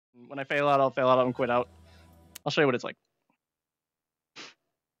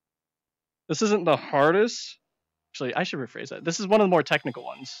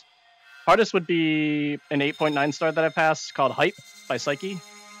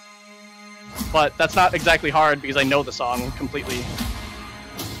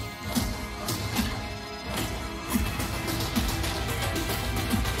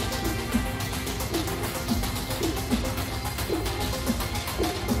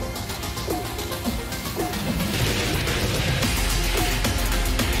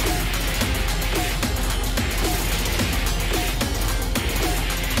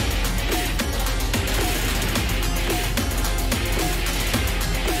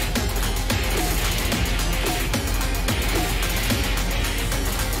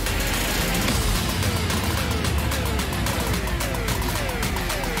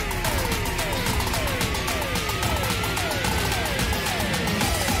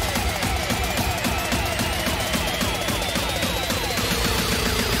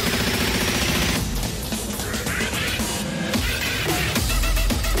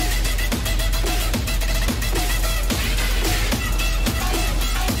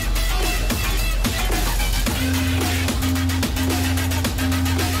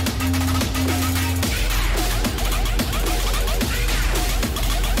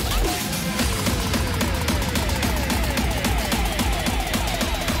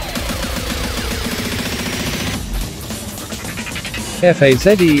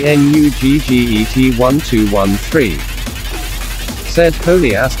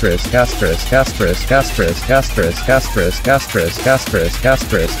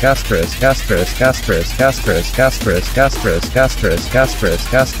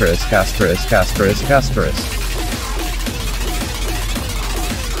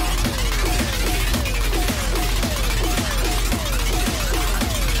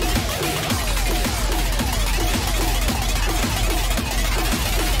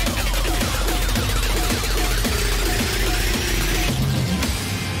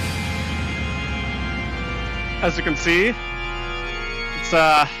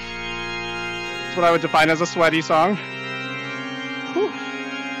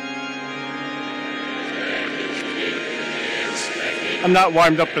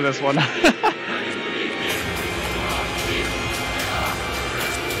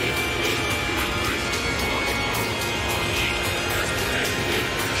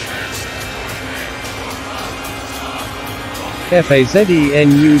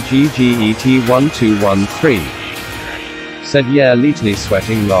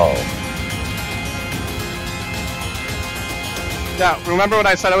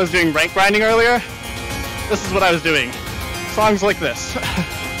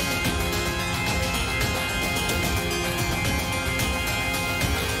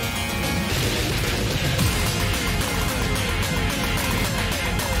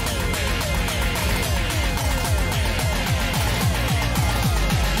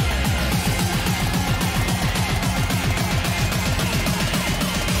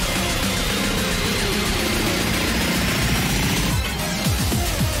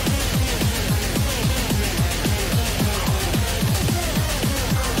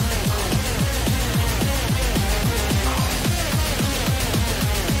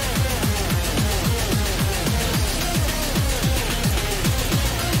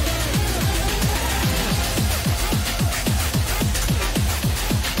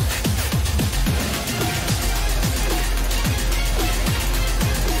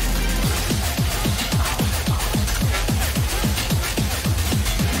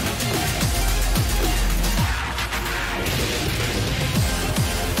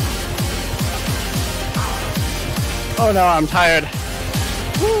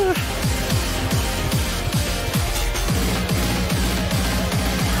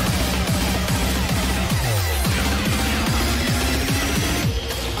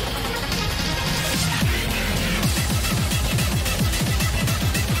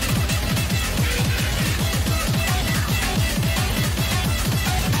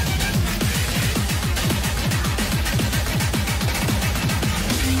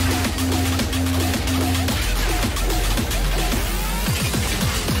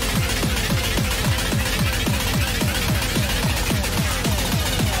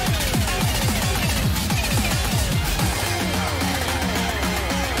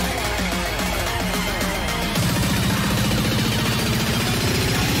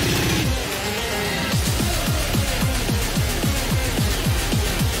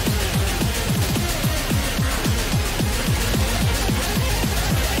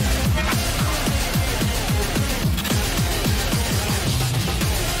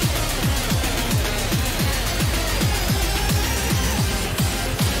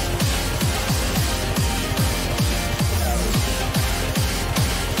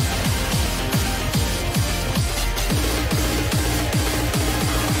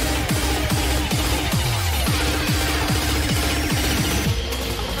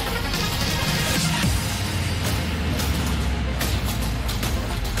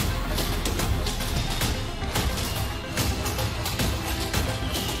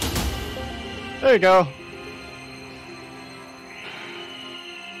There you go.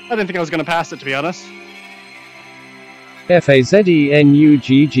 I didn't think I was going to pass it, to be honest.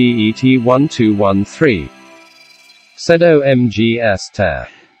 FAZENUGGET1213. SEDOMGS TAR.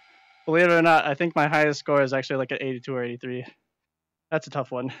 Believe it or not, I think my highest score is actually like an 82 or 83. That's a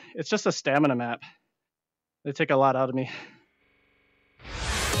tough one. It's just a stamina map. They take a lot out of me.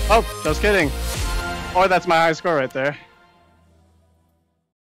 Oh, just kidding. Or that's my high score right there.